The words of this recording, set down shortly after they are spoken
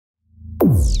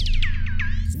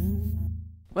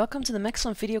Welcome to the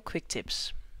Maxon Video Quick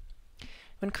Tips.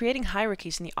 When creating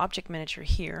hierarchies in the Object Manager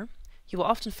here, you will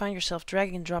often find yourself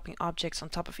dragging and dropping objects on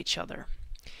top of each other.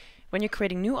 When you're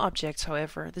creating new objects,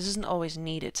 however, this isn't always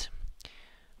needed.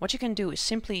 What you can do is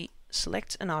simply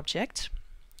select an object,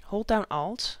 hold down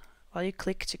Alt, while you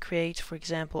click to create, for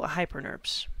example, a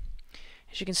hyperNURBS.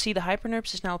 As you can see, the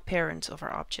hyperNURBS is now a parent of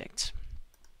our object.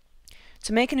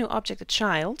 To make a new object a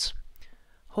child,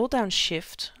 hold down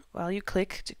Shift while you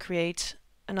click to create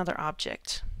another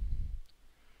object.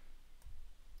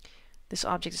 This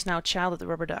object is now a child of the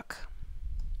rubber duck.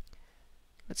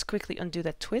 Let's quickly undo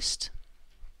that twist.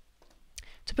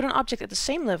 To put an object at the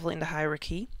same level in the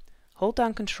hierarchy, hold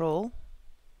down Control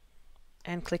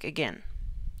and click again.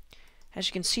 As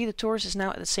you can see, the torus is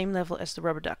now at the same level as the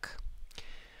rubber duck.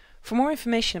 For more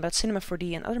information about Cinema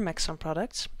 4D and other Maxon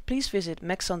products, please visit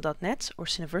maxon.net or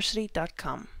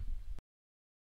cineversity.com.